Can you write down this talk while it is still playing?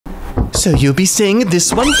So you'll be staying at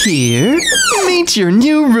this one here? Meet your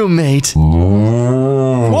new roommate.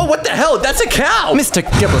 Whoa, what the hell? That's a cow! Mr.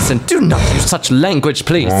 Gibbleson, do not use such language,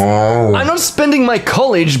 please. I'm not spending my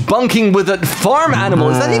college bunking with a farm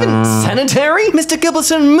animal. Is that even sanitary? Mr.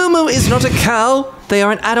 Gibbleson, Moo is not a cow. They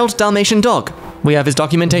are an adult Dalmatian dog. We have his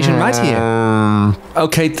documentation right here.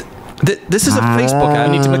 Okay, this is a Facebook ad.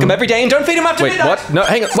 I need to milk him every day and don't feed him after midnight. What? No,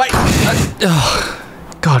 hang on, wait.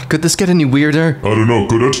 God, could this get any weirder? I don't know,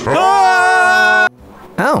 could it?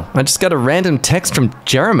 Oh, I just got a random text from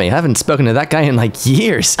Jeremy. I haven't spoken to that guy in like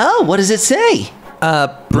years. Oh, what does it say?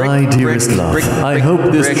 My dearest love, I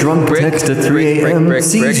hope this drunk text at 3 a.m.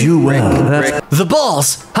 sees you well. The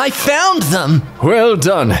balls! I found them! Well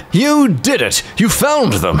done. You did it. You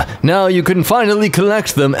found them. Now you can finally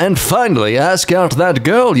collect them and finally ask out that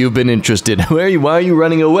girl you've been interested in. Why are you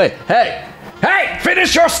running away? Hey! Hey!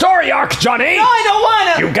 Finish your story arc, Johnny! No, I don't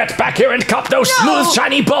wanna! You get back here and cop those smooth,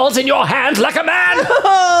 shiny balls in your hand like a man!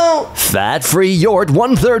 No! Fat-free yort,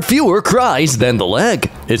 1/3 fewer cries than the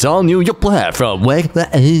leg. It's all new Yoplait from Weg.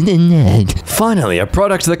 Finally, a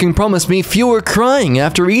product that can promise me fewer crying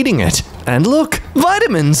after eating it. And look,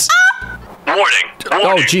 vitamins! Warning!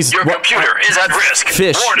 Oh, Jesus. Your computer is at risk.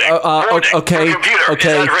 Fish. Warning! Okay. Your computer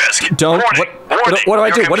Okay. is at risk. Don't. Warning! What do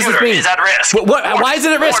I do? Your What does this computer mean? is at risk. Why is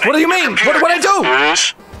it at risk? What do you mean? What do I do?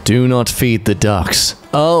 Do not feed the ducks.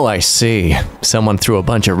 Oh, I see. Someone threw a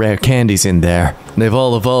bunch of rare candies in there. They've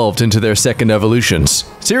all evolved into their second evolutions.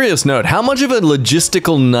 Serious note, how much of a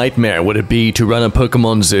logistical nightmare would it be to run a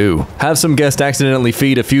Pokemon zoo? Have some guest accidentally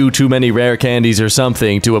feed a few too many rare candies or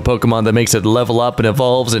something to a Pokemon that makes it level up and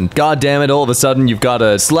evolves, and goddammit, all of a sudden you've got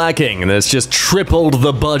a Slacking that's just tripled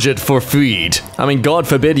the budget for feed. I mean, God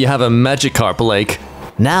forbid you have a Magikarp Lake.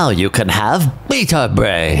 Now you can have Beta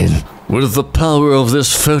Brain. With the power of this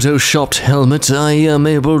photoshopped helmet, I am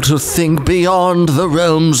able to think beyond the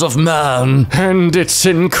realms of man. And it's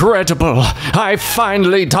incredible. I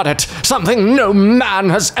finally done it. Something no man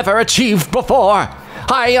has ever achieved before.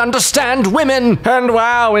 I understand women. And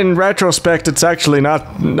wow, in retrospect, it's actually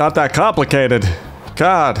not that complicated.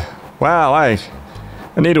 God, wow, I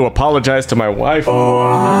need to apologize to my wife.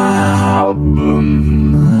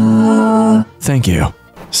 Thank you.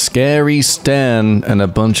 Scary Stan and a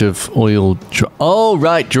bunch of oil oh,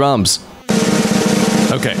 right, drums.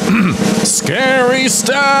 Okay. Scary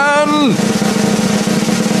Stan!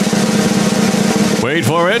 Wait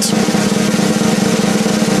for it.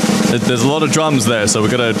 There's a lot of drums there, so we're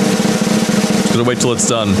gonna wait till it's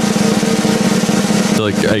done. Till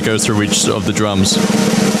it goes through each of the drums.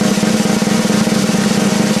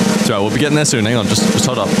 Sorry, we'll be getting there soon. Hang on, just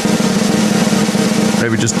hold up.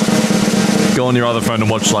 Maybe just go on your other phone and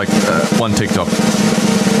watch like one TikTok.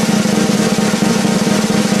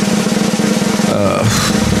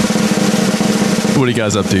 What are you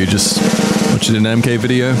guys up to? Just watching an EmKay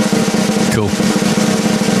video? Cool.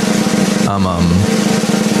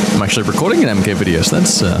 I'm actually recording an EmKay video, so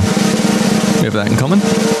that's we have that in common.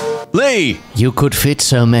 Lee! You could fit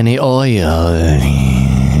so many oil.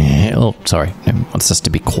 Oh, sorry. It wants us to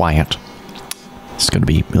be quiet. It's gonna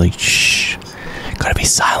be really shh. Gotta be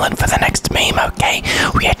silent for the next meme, okay?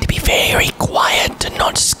 We have to be very quiet and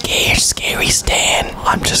not scare Scary Stan.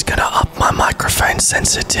 I'm just gonna up my microphone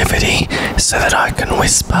sensitivity so that I can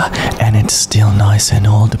whisper and it's still nice and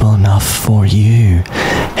audible enough for you.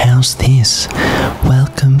 How's this?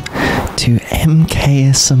 Welcome to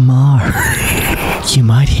MKSMR. You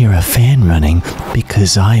might hear a fan running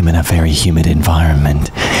because I'm in a very humid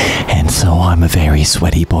environment and so I'm a very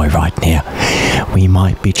sweaty boy right now. We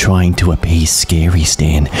might be trying to appease Scary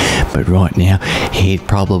Stan, but right now he'd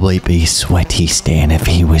probably be Sweaty Stan if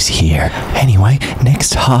he was here. Anyway,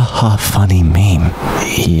 next haha funny meme.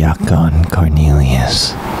 Yukon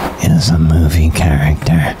Cornelius is a movie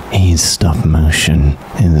character. He's stop motion.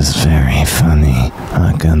 It is very funny.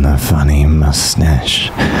 Look at the funny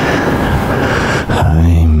mustache.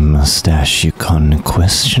 I mustache you con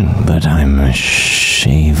question, but I must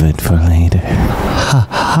shave it for later. Ha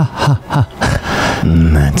ha ha ha.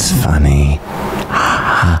 That's funny. Ha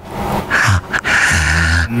ha ha.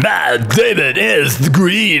 Matt David is the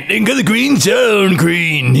green. Into the green zone,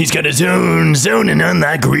 green. He's got his own zoning on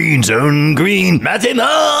that green zone, green. Matt him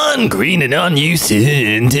on, green and on you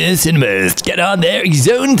soon to cinemas. Get on there,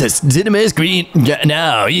 zone to cinemas, green.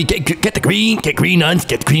 Now, you get the green on,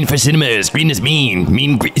 get the green for cinemas. Green is mean.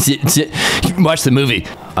 Mean, watch the movie.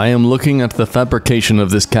 I am looking at the fabrication of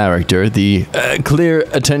this character, the clear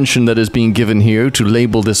attention that is being given here to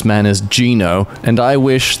label this man as Gino, and I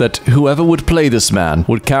wish that whoever would play this man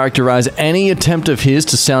would characterize any attempt of his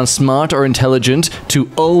to sound smart or intelligent to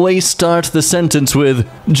always start the sentence with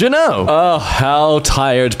Gino. Oh, how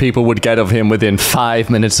tired people would get of him within 5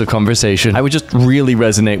 minutes of conversation. I would just really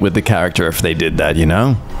resonate with the character if they did that, you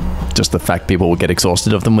know? Just the fact people would get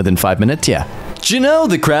exhausted of them within 5 minutes, yeah. Do you know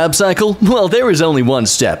the crab cycle? Well, there is only one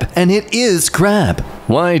step, and it is crab.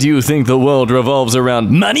 Why do you think the world revolves around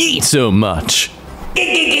money so much?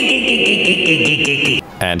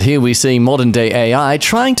 And here we see modern-day AI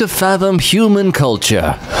trying to fathom human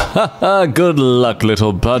culture. Haha, good luck,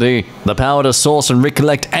 little buddy. The power to source and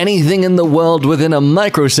recollect anything in the world within a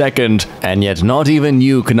microsecond, and yet not even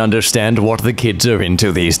you can understand what the kids are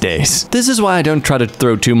into these days. This is why I don't try to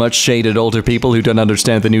throw too much shade at older people who don't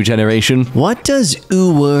understand the new generation. What does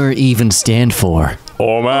UWER even stand for?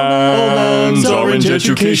 Oman's Orange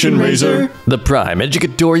Education Razor. The prime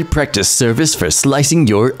educatory practice service for slicing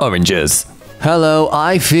your oranges. Hello,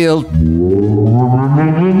 I feel...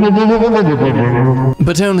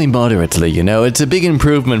 But only moderately, you know. It's a big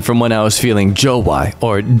improvement from when I was feeling Joe-Y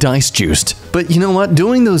or dice-juiced. But you know what?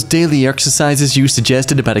 Doing those daily exercises you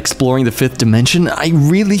suggested about exploring the 5th dimension, I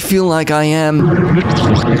really feel like I am...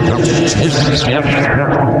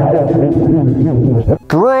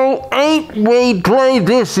 Bro, ain't we play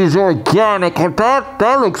this is organic.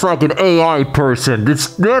 That looks like an AI person.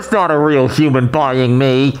 That's not a real human buying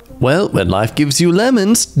me. Well, when life gives you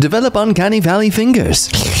lemons, develop uncanny valley fingers.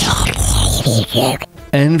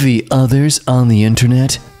 Envy others on the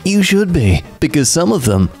internet? You should be, because some of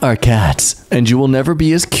them are cats, and you will never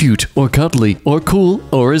be as cute or cuddly or cool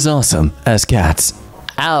or as awesome as cats.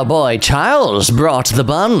 Our boy Charles brought the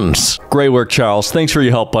buns. Great work, Charles. Thanks for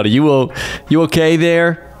your help, buddy. You okay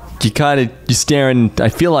there? You're staring, I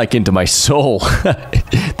feel like, into my soul.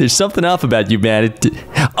 There's something off about you, man.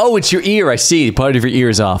 Oh, it's your ear, I see. Part of your ear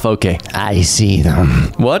is off. Okay. I see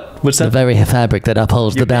them. What? What's that? The very fabric that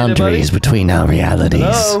upholds the boundaries between our realities.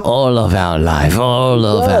 Hello? All of our life, all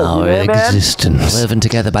of our existence. Woven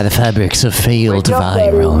together by the fabrics of failed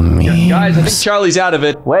viral memes. Guys, I think Charlie's out of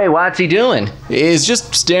it. Wait, what's he doing? He's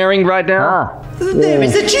just staring right now. There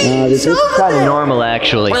is a cheese. This is kind of normal,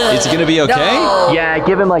 actually. Is he gonna be okay? No. Yeah,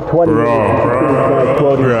 give him like 20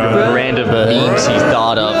 random memes he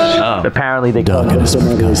thought of. Apparently they Dog in a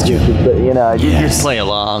small costume. but you know, you just play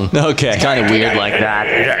along. Okay. It's kind of weird like that.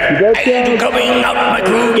 Coming up, my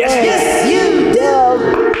crew. Yes, you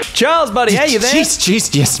dog. Charles, buddy, hey, you there?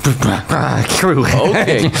 Jeez, yes. Crew.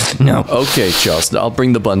 Okay. No. Okay, Charles, I'll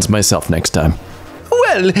bring the buns myself next time.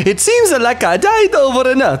 Well, it seems like I died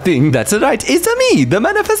over nothing. That's right. It's me, the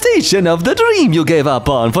manifestation of the dream you gave up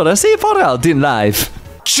on for a safer out in life.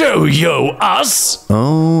 Show yo us.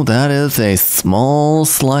 Oh, that is a small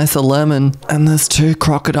slice of lemon. And there's 2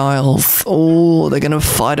 crocodiles. Oh, they're gonna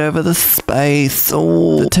fight over the space.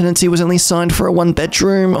 Oh, the tenancy was only signed for a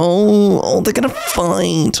 1-bedroom. Oh, they're gonna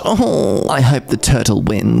fight. Oh, I hope the turtle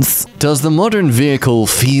wins. Does the modern vehicle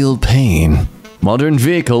feel pain? Modern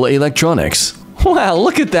vehicle electronics. Wow,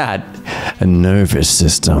 look at that! A nervous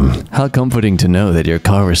system. How comforting to know that your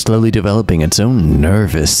car is slowly developing its own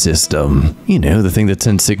nervous system. You know, the thing that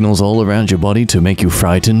sends signals all around your body to make you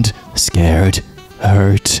frightened, scared,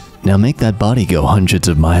 hurt. Now make that body go hundreds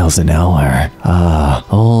of miles an hour. Ah,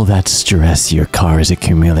 all that stress your car is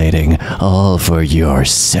accumulating, all for your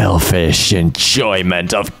selfish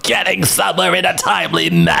enjoyment of getting somewhere in a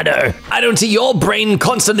timely manner. I don't see your brain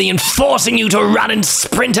constantly enforcing you to run and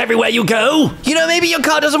sprint everywhere you go. You know, maybe your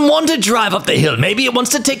car doesn't want to drive up the hill. Maybe it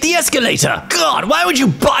wants to take the escalator. God, why would you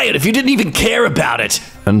buy it if you didn't even care about it?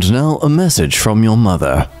 And now a message from your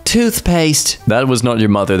mother. Toothpaste. That was not your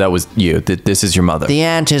mother, that was you. This is your mother. The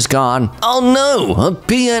ant is gone. Oh no, a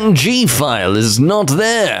PNG file is not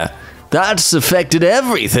there. That's affected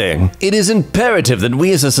everything. It is imperative that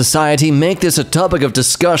we as a society make this a topic of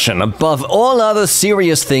discussion above all other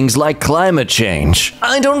serious things like climate change.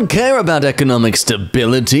 I don't care about economic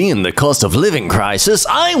stability and the cost of living crisis.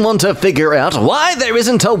 I want to figure out why there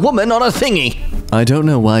isn't a woman on a thingy. I don't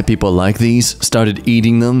know why people like these started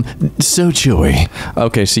eating them. So chewy.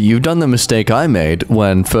 Okay, so you've done the mistake I made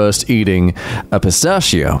when first eating a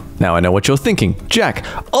pistachio. Now I know what you're thinking. Jack,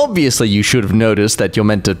 obviously you should have noticed that you're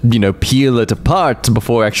meant to, you know, peel it apart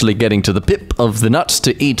before actually getting to the pip of the nuts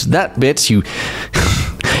to eat that bit. You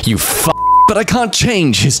But I can't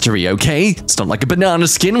change history, okay? It's not like a banana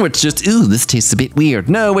skin where it's just, ooh, this tastes a bit weird.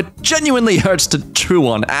 No, it genuinely hurts to chew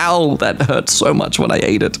on. Ow, that hurt so much when I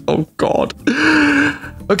ate it. Oh, God.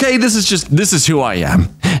 Okay, this is who I am.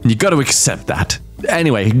 And you gotta accept that.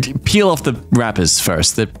 Anyway, peel off the wrappers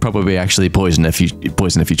first. They're probably actually poison if you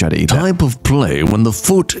try to eat them. Type of play when the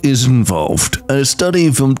foot is involved. A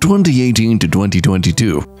study from 2018 to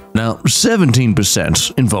 2022. Now,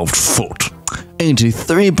 17% involved foot.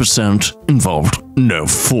 83% involved no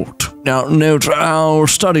foot. Now, note our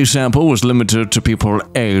study sample was limited to people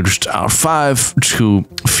aged 5 to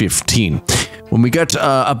 15. When we get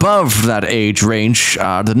above that age range,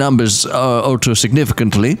 the numbers alter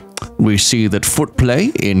significantly. We see that foot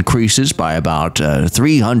play increases by about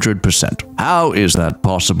 300%. How is that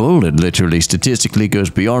possible? It literally statistically goes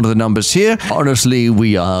beyond the numbers here. Honestly,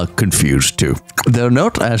 we are confused too. Though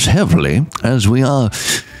not as heavily as we are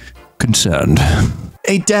concerned.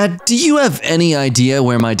 Hey, Dad, do you have any idea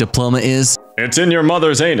where my diploma is? It's in your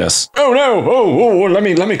mother's anus. Oh no! Oh, let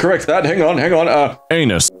me correct that. Hang on.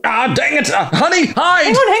 Anus. Ah, dang it! Honey, hide!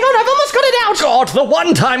 Hang on, I've almost got it out! God, the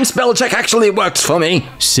one-time spell check actually works for me.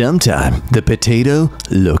 Sometime the potato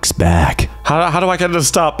looks back. How do I get it to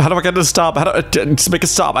stop? How do I get it to stop? How do make it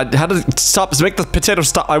stop? How do it stop? Make the potato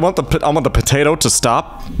stop. I want the potato to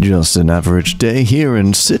stop. Just an average day here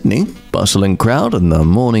in Sydney. Bustling crowd and the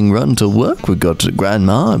morning run to work. We got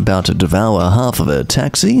Grandma about to devour half of a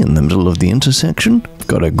taxi in the middle of the intersection.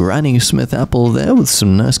 Got a Granny Smith apple there with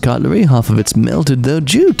some nice cutlery. Half of it's melted though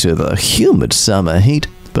due to the humid summer heat.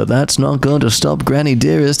 But that's not going to stop Granny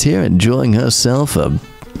Dearest here enjoying herself a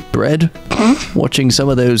bread, watching some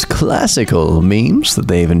of those classical memes that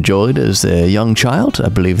they've enjoyed as a young child. I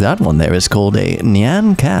believe that one there is called a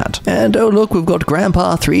Nyan Cat. And oh look, we've got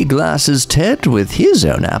Grandpa 3 Glasses Ted with his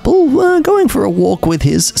own apple, going for a walk with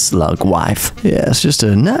his slug wife. Yes, just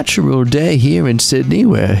a natural day here in Sydney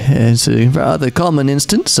where it's a rather common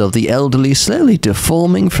instance of the elderly slowly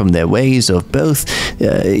deforming from their ways of both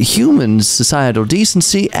human societal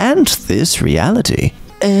decency and this reality.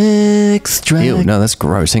 Extract. Ew, no, that's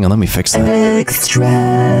gross. Hang on, let me fix that.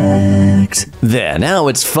 Extract. There, now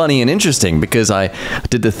it's funny and interesting because I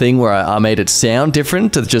did the thing where I made it sound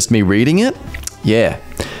different to just me reading it. Yeah,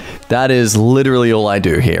 that is literally all I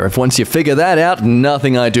do here. If once you figure that out,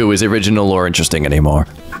 nothing I do is original or interesting anymore.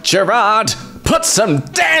 Gerard, put some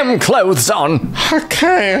damn clothes on. I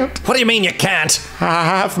can't. What do you mean you can't? I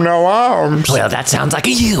have no arms. Well, that sounds like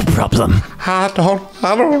a you problem. I don't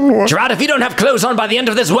know. Gerard, if you don't have clothes on by the end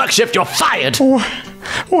of this work shift, you're fired.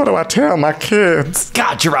 What do I tell my kids?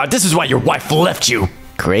 God, Gerard, this is why your wife left you.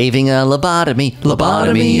 Craving a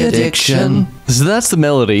lobotomy addiction. So that's the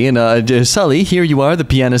melody, and Sully, here you are, the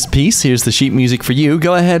pianist piece. Here's the sheet music for you.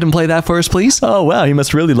 Go ahead and play that for us, please. Oh wow, he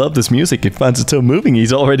must really love this music. He finds it so moving,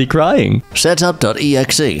 he's already crying.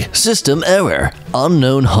 Setup.exe. System error.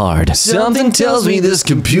 Unknown hard. Something tells me this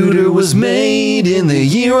computer was made in the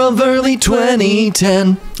year of early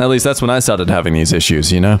 2010. At least that's when I started having these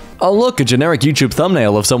issues, you know? Oh look, a generic YouTube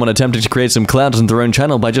thumbnail of someone attempting to create some clout in their own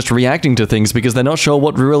channel by just reacting to things because they're not sure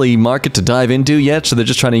what really market to dive into yet, so they're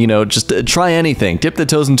just trying to, you know, just try anything. Dip their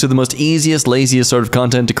toes into the most easiest, laziest sort of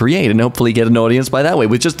content to create and hopefully get an audience by that way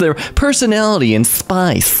with just their personality and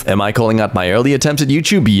spice. Am I calling out my early attempts at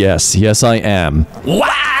YouTube? Yes, I am.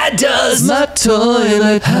 Why does My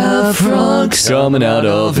toilet have frogs coming out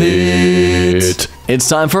of it? It's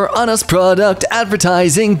time for Honest Product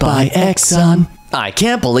Advertising by Exxon. I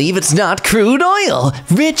can't believe it's not crude oil.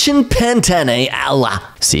 Rich in pentane.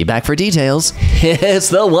 See back for details. It's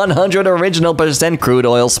the 100 original % crude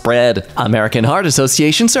oil spread. American Heart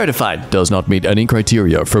Association certified. Does not meet any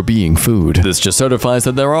criteria for being food. This just certifies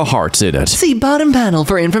that there are hearts in it. See bottom panel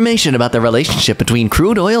for information about the relationship between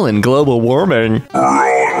crude oil and global warming.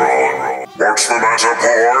 What's the matter,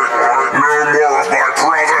 boy? No more of my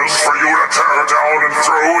brothers for you to tear down and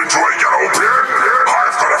throw into a yellow bin.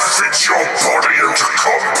 I've got to fit your body into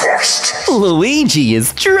compost. Luigi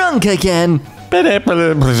is drunk again.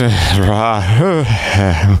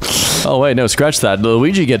 Oh wait, no, scratch that.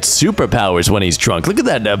 Luigi gets superpowers when he's drunk. Look at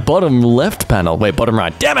that bottom left panel. Wait, bottom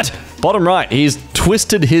right. Damn it! Bottom right. He's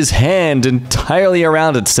twisted his hand entirely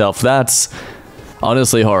around itself. That's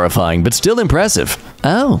honestly horrifying, but still impressive.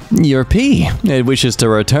 Oh, your pee. It wishes to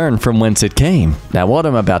return from whence it came. Now, what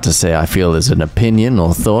I'm about to say, I feel is an opinion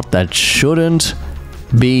or thought that shouldn't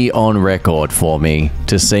be on record for me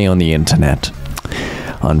to say on the internet.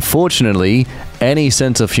 Unfortunately, any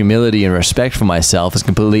sense of humility and respect for myself is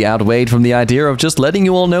completely outweighed from the idea of just letting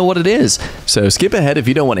you all know what it is. So skip ahead if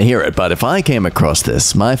you don't want to hear it, but if I came across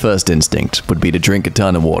this, my first instinct would be to drink a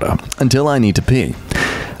ton of water until I need to pee.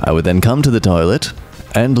 I would then come to the toilet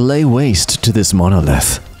and lay waste to this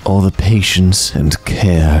monolith. All the patience and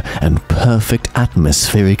care and perfect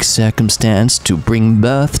atmospheric circumstance to bring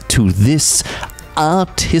birth to this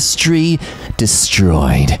artistry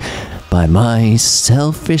destroyed by my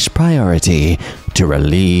selfish priority to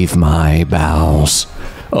relieve my bowels.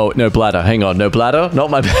 Oh, no bladder. Hang on, no bladder? Not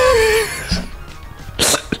my...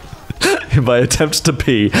 In my attempts to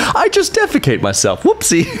pee, I just defecate myself.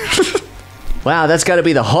 Whoopsie. Wow, that's got to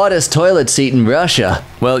be the hottest toilet seat in Russia.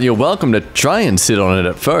 Well, you're welcome to try and sit on it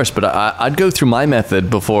at first, but I'd go through my method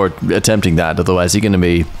before attempting that. Otherwise, it's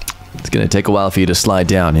going to take a while for you to slide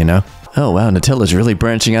down, you know? Oh, wow, Nutella's really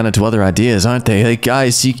branching out into other ideas, aren't they? Hey,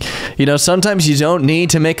 guys, you know, sometimes you don't need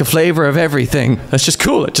to make a flavor of everything. Let's just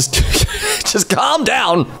cool it. Just calm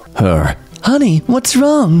down. Her. Honey, what's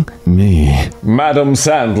wrong? Me. Madam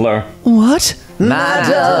Sandler. What?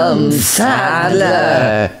 Madam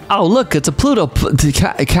Sadler. Oh, look, it's a Pluto Dagwood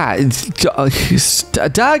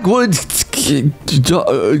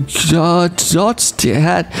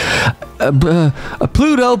A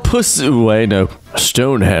Pluto puss... Wait, no.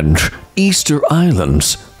 Stonehenge. Easter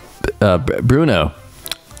Islands. Bruno.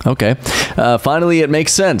 Okay. Finally, it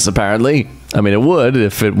makes sense, apparently. I mean, it would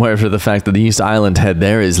if it weren't for the fact that the East Island head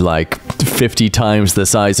there is like 50 times the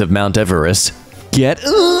size of Mount Everest. Get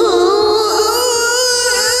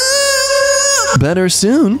better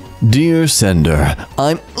soon. Dear sender,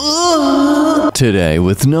 I'm today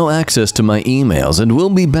with no access to my emails and will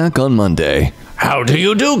be back on Monday. How do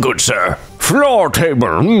you do, good sir? Floor table,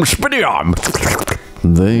 spitty arm.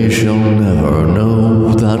 They shall never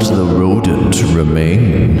know that the rodent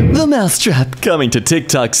remain. The Mousetrap coming to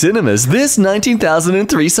TikTok cinemas this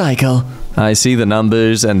 19,003 cycle. I see the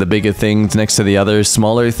numbers and the bigger things next to the other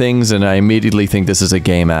smaller things, and I immediately think this is a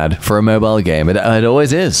game ad for a mobile game. It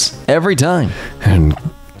always is. Every time. And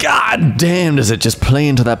god damn, does it just play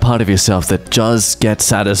into that part of yourself that just gets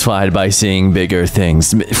satisfied by seeing bigger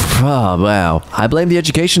things. Oh, wow. I blame the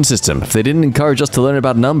education system. If they didn't encourage us to learn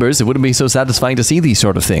about numbers, it wouldn't be so satisfying to see these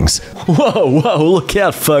sort of things. Whoa, look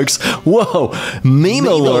out, folks. Whoa, meme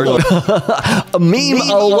alert. A meme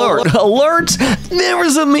alert. Alert! There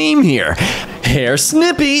is a meme here. Hair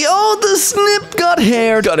snippy. Oh, the snip got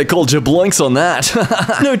hair. Gotta call jabloinks on that.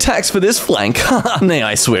 No tax for this flank. Nay,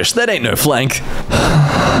 I swish. That ain't no flank.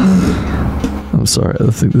 I'm sorry. I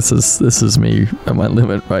think this is me at my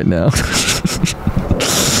limit right now.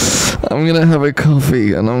 I'm gonna have a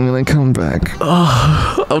coffee and I'm gonna come back.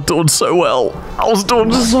 Oh, I'm doing so well. I was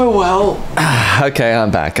doing so well. Okay,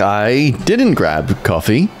 I'm back. I didn't grab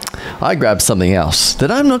coffee. I grabbed something else that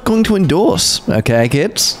I'm not going to endorse. Okay,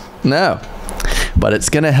 kids? No. But it's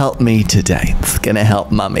gonna help me today. It's gonna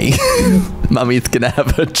help Mummy. Mummy's gonna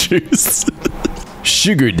have her juice.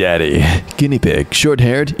 Sugar Daddy. Guinea pig.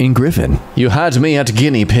 Short-haired in Griffin. You had me at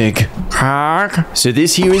guinea pig. So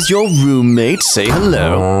this here is your roommate. Say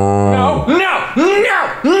hello. No!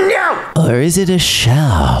 Or is it a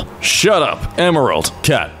shell? Shut up. Emerald.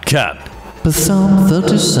 Cat. Psalm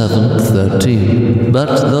 37:13.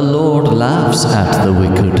 But the Lord laughs at the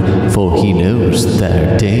wicked, for he knows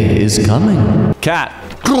their day is coming. Cat.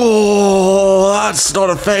 Oh, that's not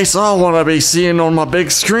a face I want to be seeing on my big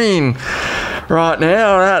screen right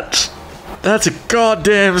now. That's a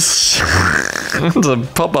goddamn. That's a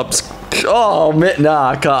pop-up. Oh man,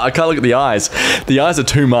 nah, I can't look at the eyes. The eyes are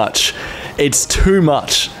too much. It's too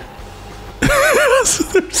much.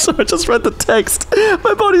 So I just read the text.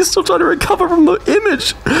 My body's still trying to recover from the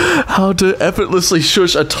image. How to effortlessly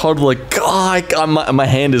shush a toddler. God, my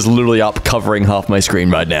hand is literally up covering half my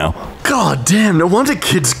screen right now. God damn, no wonder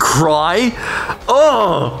kids cry.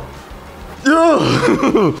 Oh.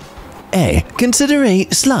 A. Consider a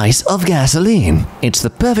slice of gasoline. It's the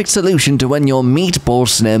perfect solution to when your meatball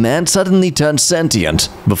snowman suddenly turns sentient.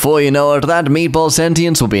 Before you know it, that meatball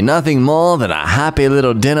sentience will be nothing more than a happy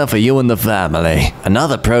little dinner for you and the family.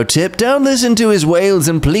 Another pro tip, don't listen to his wails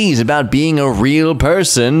and pleas about being a real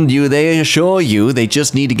person. They assure you they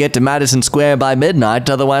just need to get to Madison Square by midnight,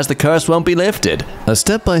 otherwise the curse won't be lifted. A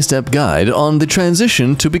step-by-step guide on the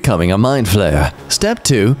transition to becoming a mind flayer. Step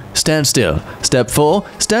 2, stand still. Step 4,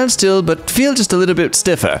 stand still but feel just a little bit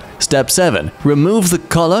stiffer. Step 7, remove the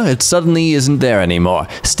collar, it suddenly isn't there anymore.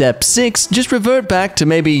 Step 6, just revert back to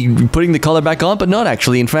maybe putting the collar back on, but not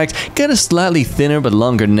actually. In fact, get a slightly thinner but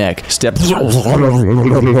longer neck. Step...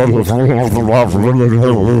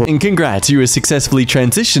 And congrats, you have successfully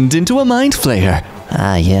transitioned into a mind flayer.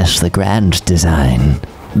 Ah yes, the grand design.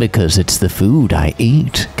 Because it's the food I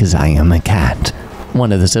eat, because I am a cat.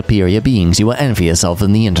 One of the superior beings you are envious of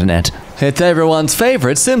on the internet. It's everyone's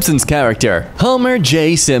favorite Simpsons character, Homer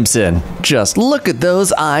J. Simpson. Just look at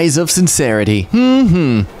those eyes of sincerity.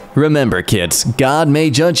 Remember, kids, God may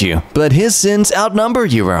judge you, but his sins outnumber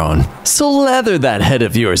your own. So lather that head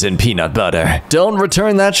of yours in peanut butter. Don't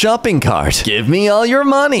return that shopping cart. Give me all your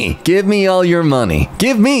money. Give me all your money.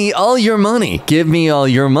 Give me all your money. Give me all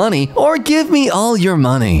your money. Or give me all your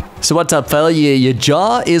money. So what's up, fella? Your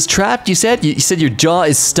jaw is trapped, you said? You said your jaw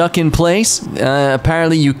is stuck in place?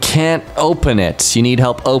 Apparently you can't open it. You need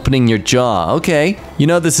help opening your jaw. Okay. You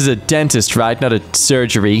know this is a dentist, right? Not a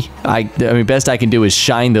surgery. I mean, best I can do is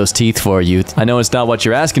shine those teeth for you. I know it's not what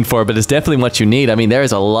you're asking for, but it's definitely what you need. I mean, there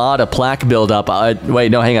is a lot of plaque buildup.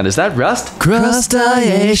 Wait, no, hang on. Is that rust?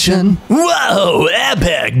 Crustacean. Whoa,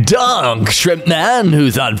 epic dunk. Shrimp man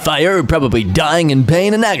who's on fire, probably dying in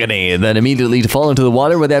pain and agony, and then immediately to fall into the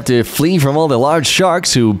water where they have to flee from all the large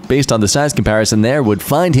sharks who, based on the size comparison there, would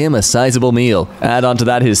find him a sizable meal. Add on to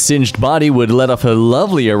that his singed body would let off a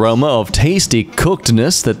lovely aroma of tasty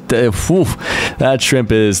cookedness that shrimp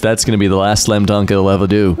that's gonna be the last slam dunk it'll ever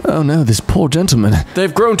do. Oh no, this poor gentleman.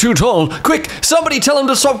 They've grown too tall. Quick, somebody tell him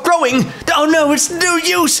to stop growing. Oh no, it's no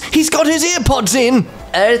use. He's got his earpods in.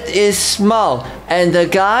 Earth is small, and the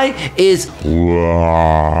guy is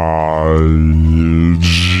large.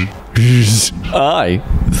 I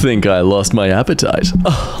think I lost my appetite.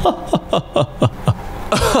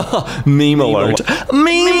 Meme alert.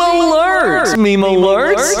 Meme alert! Meme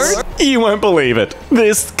alert! You won't believe it.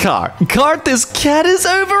 This cat is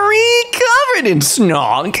covered in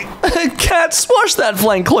snog. Cat, wash that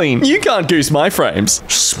flank clean. You can't goose my frames.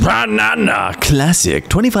 Spanana. Classic.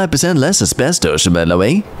 25% less asbestos, by the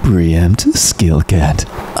way. Preempt skill cat.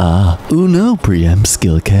 No preempt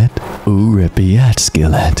skill cat. Repiat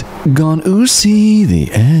skillet. Gone see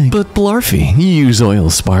the egg. But blarfy, use oil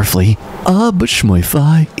sparfly. But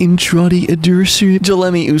schmoify, introdi adursu.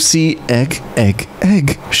 Jalemi usi egg.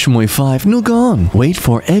 Schmoify, no gone. Wait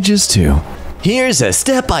for edges too. Here's a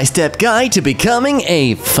step-by-step guide to becoming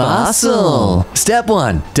a fossil. Step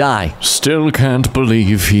 1, die. Still can't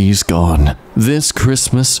believe he's gone. This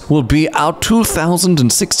Christmas will be our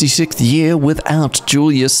 2066th year without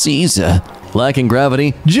Julius Caesar. Lacking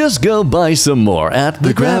gravity? Just go buy some more at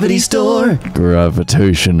the Gravity Store.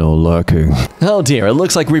 Gravitational lurking. Oh dear, it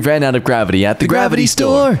looks like we've ran out of gravity at the Gravity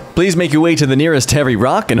Store. Please make your way to the nearest heavy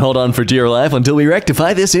rock and hold on for dear life until we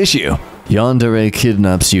rectify this issue. Yandere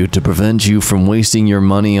kidnaps you to prevent you from wasting your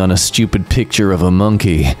money on a stupid picture of a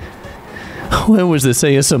monkey. Where was this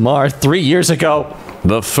ASMR 3 years ago?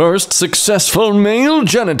 The first successful male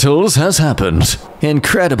genitals has happened.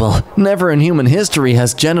 Incredible. Never in human history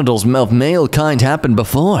has genitals of male kind happened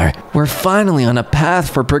before. We're finally on a path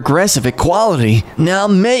for progressive equality. Now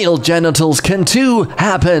male genitals can too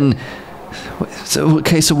happen. So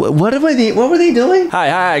what were they doing?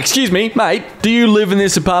 Hi, excuse me, mate. Do you live in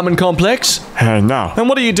this apartment complex? No. And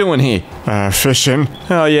what are you doing here? Fishing.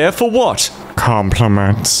 Oh yeah, for what?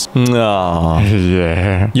 Compliments. Oh.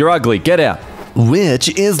 Yeah. You're ugly, get out. Which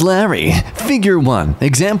is Larry? Figure 1.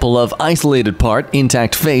 Example of isolated part,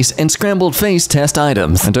 intact face, and scrambled face test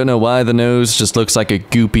items. I don't know why the nose just looks like a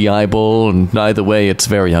goopy eyeball, and either way it's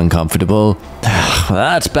very uncomfortable.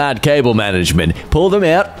 That's bad cable management. Pull them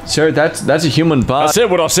out. Sir, that's a human part. I said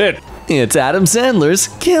what I said. It's Adam Sandler's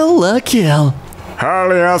Kill la Kill.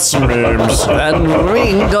 Alias memes. And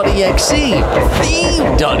ring.exe.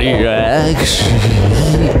 Theme.exe.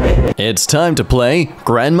 It's time to play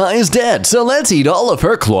Grandma is Dead, so let's eat all of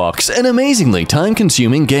her clocks. An amazingly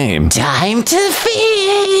time-consuming game. Time to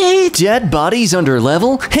feed. Dead bodies under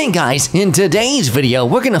level? Hey guys, in today's video,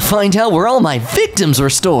 we're gonna find out where all my victims were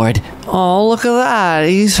stored. Oh, look at that.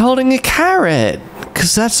 He's holding a carrot.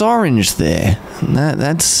 Because that's orange there.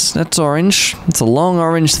 That's orange. It's a long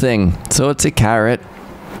orange thing. So it's a carrot.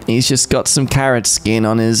 He's just got some carrot skin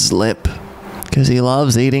on his lip. Because he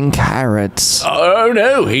loves eating carrots. Oh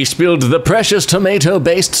no, he spilled the precious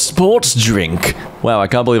tomato-based sports drink. Wow, I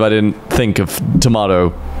can't believe I didn't think of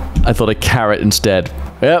tomato. I thought a carrot instead.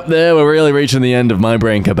 Yep, there, we're really reaching the end of my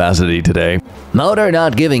brain capacity today. Motor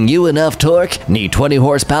not giving you enough torque? Need 20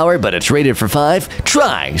 horsepower, but it's rated for 5?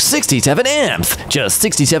 Try 67 amps! Just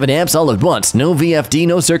 67 amps all at once. No VFD,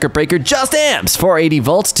 no circuit breaker, just amps! 480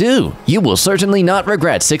 volts too. You will certainly not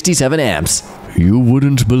regret 67 amps. You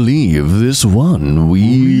wouldn't believe this one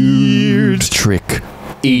weird trick.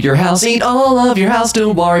 Eat your house, eat all of your house.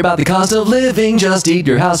 Don't worry about the cost of living. Just eat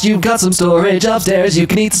your house. You've got some storage upstairs. You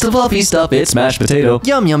can eat some fluffy stuff. It's mashed potato.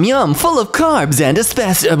 Yum, yum, yum. Full of carbs and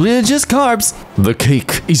especially just carbs. The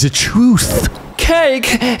cake is a truth.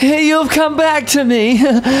 Cake, you've come back to me.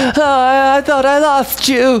 I thought I lost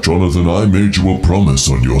you. Jonathan, I made you a promise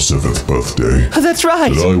on your 7th birthday. That's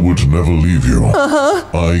right. That I would never leave you.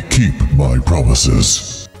 I keep my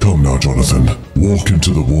promises. Come now, Jonathan. Walk into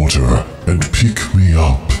the water and pick me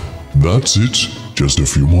up. That's it. Just a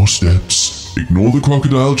few more steps. Ignore the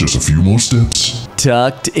crocodile, just a few more steps.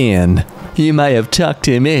 Tucked in. You may have tucked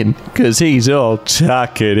him in, because he's all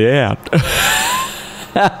tucked out.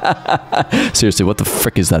 Seriously, what the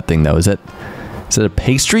frick is that thing, though? Is that a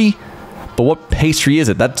pastry? But what pastry is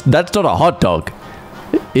it? That's not a hot dog.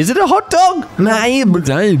 Is it a hot dog?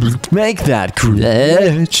 Make that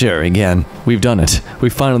creature again. We've done it.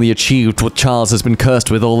 We've finally achieved what Charles has been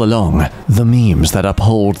cursed with all along. The memes that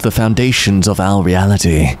uphold the foundations of our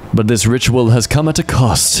reality. But this ritual has come at a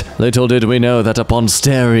cost. Little did we know that upon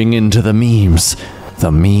staring into the memes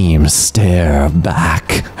stare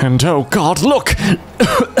back. And oh god, look!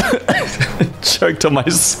 Choked on my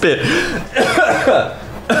spit.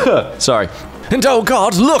 Sorry. And oh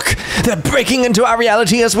god, look! They're breaking into our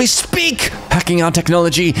reality as we speak! Hacking our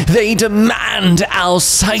technology, they demand our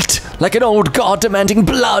sight! Like an old god demanding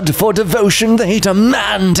blood for devotion, they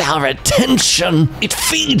demand our attention! It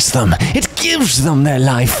feeds them! It gives them their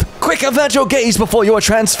life! Quick, avert your gaze before you are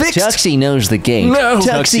transfixed! Tuxie knows the gate. No!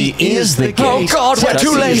 Tuxie is the gate. Oh god, we're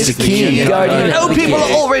too late! Is the key guardian. No, people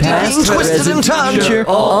are already being twisted and turned!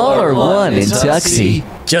 All are one in Tuxie.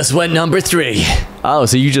 Just went number 3. Oh,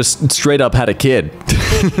 so you just straight up had a kid.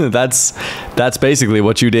 That's basically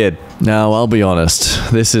what you did. Now, I'll be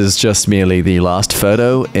honest. This is just merely the last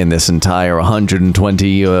photo in this entire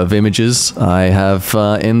 120 of images I have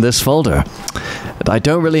in this folder. But I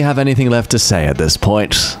don't really have anything left to say at this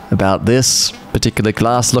point about this particular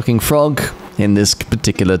glass-looking frog in this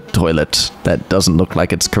particular toilet that doesn't look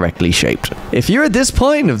like it's correctly shaped. If you're at this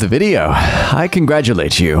point of the video, I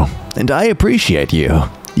congratulate you, and I appreciate you.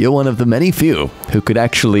 You're one of the many few who could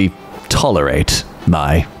actually tolerate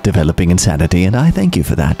my developing insanity, and I thank you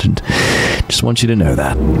for that, and just want you to know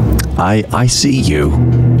that. I see you.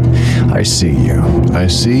 I see you. I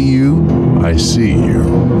see you. I see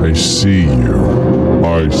you. I see you.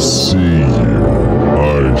 I see you.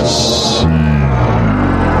 I see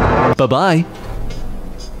you. Bye-bye.